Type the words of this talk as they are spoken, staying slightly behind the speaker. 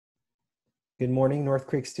Good morning, North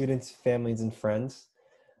Creek students, families, and friends.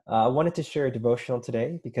 I wanted to share a devotional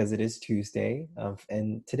today because it is Tuesday,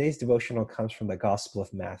 and today's devotional comes from the Gospel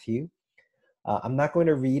of Matthew. I'm not going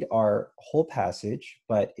to read our whole passage,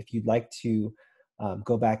 but if you'd like to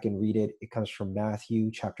go back and read it, it comes from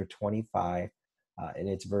Matthew chapter 25, and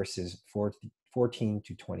it's verses 14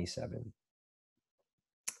 to 27.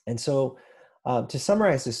 And so, to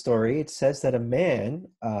summarize the story, it says that a man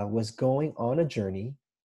was going on a journey.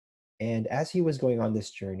 And as he was going on this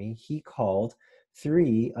journey, he called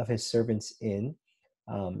three of his servants in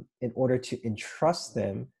order to entrust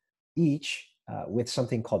them each with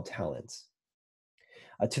something called talents.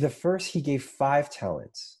 To the first, he gave 5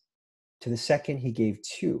 talents. To the second, he gave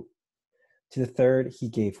 2. To the third, he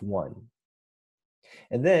gave 1.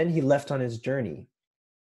 And then he left on his journey.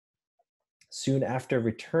 Soon after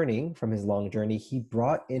returning from his long journey, he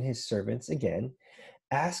brought in his servants again,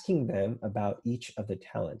 asking them about each of the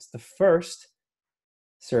talents. The first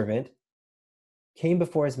servant came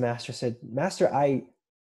before his master, said, "Master, I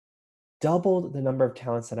doubled the number of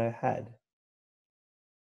talents that I had."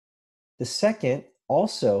 The second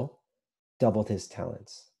also doubled his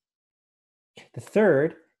talents. The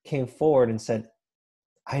third came forward and said,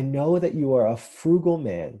 "I know that you are a frugal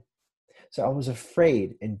man, so I was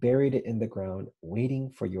afraid and buried it in the ground,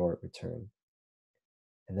 waiting for your return."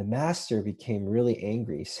 And the master became really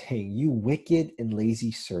angry, saying, "You wicked and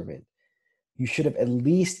lazy servant. You should have at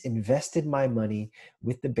least invested my money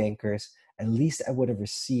with the bankers. At least I would have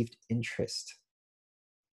received interest."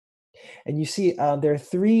 And you see, there are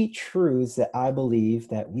 3 truths that I believe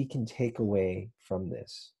that we can take away from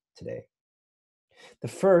this today. The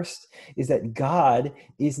first is that God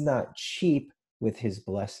is not cheap with his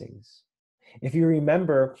blessings. If you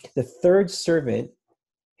remember, the third servant,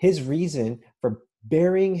 his reason for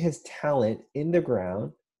burying his talent in the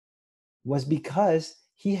ground was because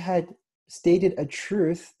he had stated a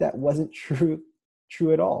truth that wasn't true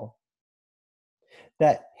at all.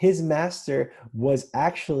 That his master was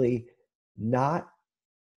actually not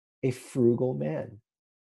a frugal man.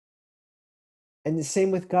 And the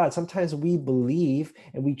same with God. Sometimes we believe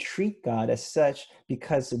and we treat God as such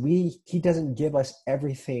because he doesn't give us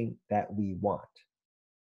everything that we want.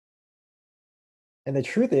 And the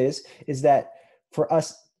truth is that for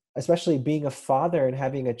us, especially being a father and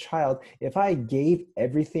having a child, if I gave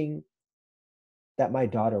everything that my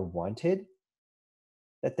daughter wanted,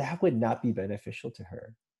 that would not be beneficial to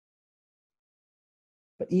her.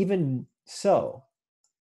 But even so,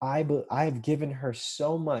 I've given her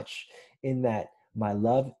so much in that my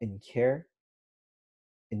love and care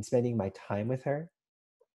in spending my time with her.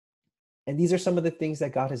 And these are some of the things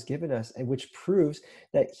that God has given us, and which proves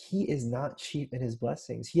that he is not cheap in his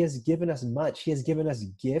blessings. He has given us much. He has given us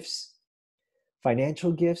gifts,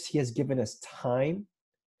 financial gifts. He has given us time,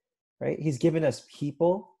 right? He's given us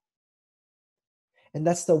people. And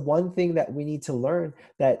that's the one thing that we need to learn,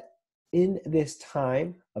 that in this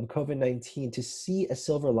time of COVID-19, to see a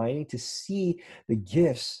silver lining, to see the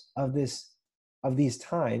gifts of these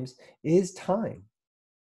times is time.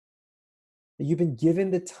 You've been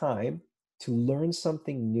given the time to learn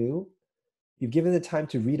something new. You've given the time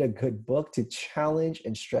to read a good book, to challenge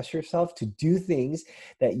and stress yourself, to do things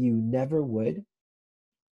that you never would,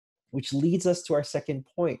 which leads us to our second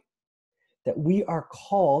point, that we are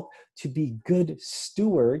called to be good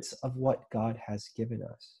stewards of what God has given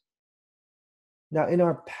us. Now, in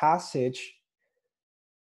our passage,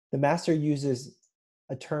 the master uses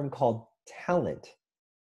a term called talent.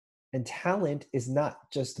 And talent is not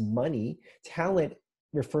just money. Talent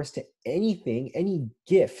refers to anything, any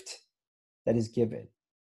gift that is given.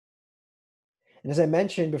 And as I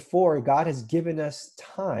mentioned before, God has given us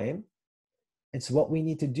time. And so what we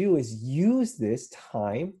need to do is use this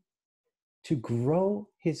time to grow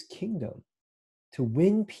his kingdom, to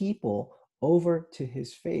win people over to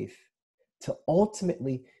his faith, to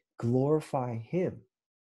ultimately glorify him,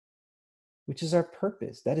 which is our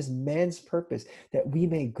purpose. That is man's purpose, that we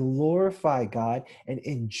may glorify God and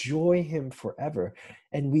enjoy him forever.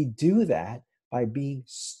 And we do that by being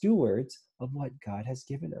stewards of what God has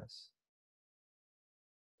given us.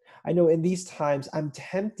 I know in these times, I'm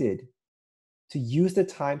tempted to use the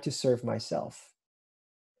time to serve myself.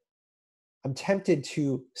 I'm tempted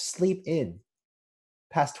to sleep in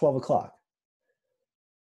past 12 o'clock.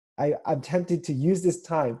 I'm tempted to use this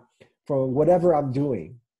time for whatever I'm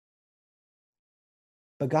doing.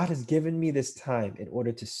 But God has given me this time in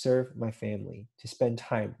order to serve my family, to spend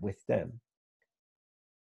time with them,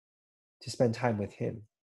 to spend time with him,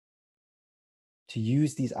 to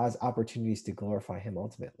use these as opportunities to glorify him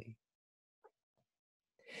ultimately.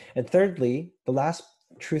 And thirdly, the last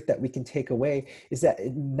truth that we can take away is that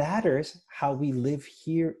it matters how we live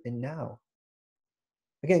here and now.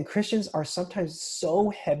 Again, Christians are sometimes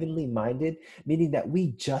so heavenly minded, meaning that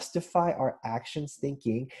we justify our actions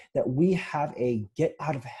thinking that we have a get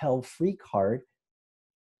out of hell free card.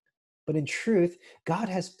 But in truth, God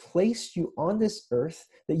has placed you on this earth,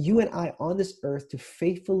 that you and I on this earth to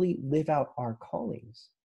faithfully live out our callings.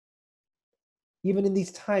 Even in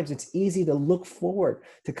these times, it's easy to look forward,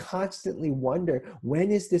 to constantly wonder,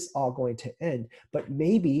 when is this all going to end? But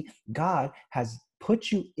maybe God has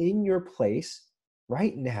put you in your place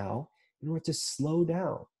right now in order to slow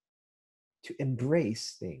down, to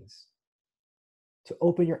embrace things, to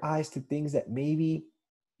open your eyes to things that maybe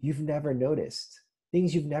you've never noticed,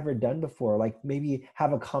 things you've never done before, like maybe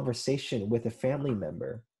have a conversation with a family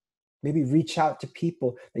member, maybe reach out to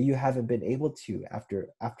people that you haven't been able to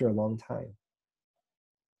after a long time.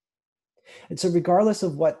 And so regardless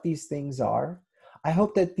of what these things are, I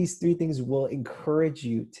hope that these three things will encourage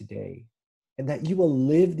you today and that you will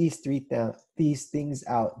live these things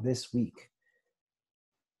out this week.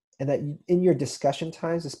 And that in your discussion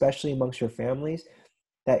times, especially amongst your families,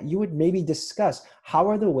 that you would maybe discuss, how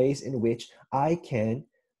are the ways in which I can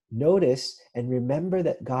notice and remember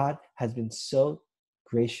that God has been so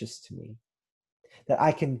gracious to me, that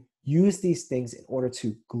I can use these things in order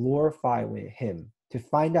to glorify Him, to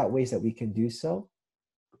find out ways that we can do so.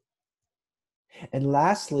 And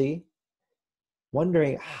lastly,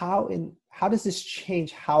 wondering how does this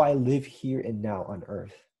change how I live here and now on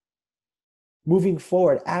earth? Moving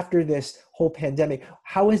forward after this whole pandemic,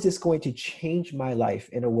 how is this going to change my life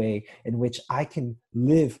in a way in which I can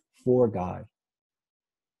live for God?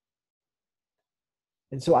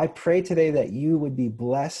 And so I pray today that you would be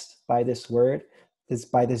blessed by this word,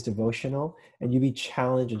 by this devotional, and you be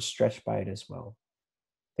challenged and stretched by it as well.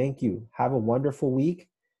 Thank you. Have a wonderful week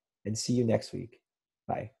and see you next week.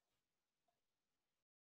 Bye.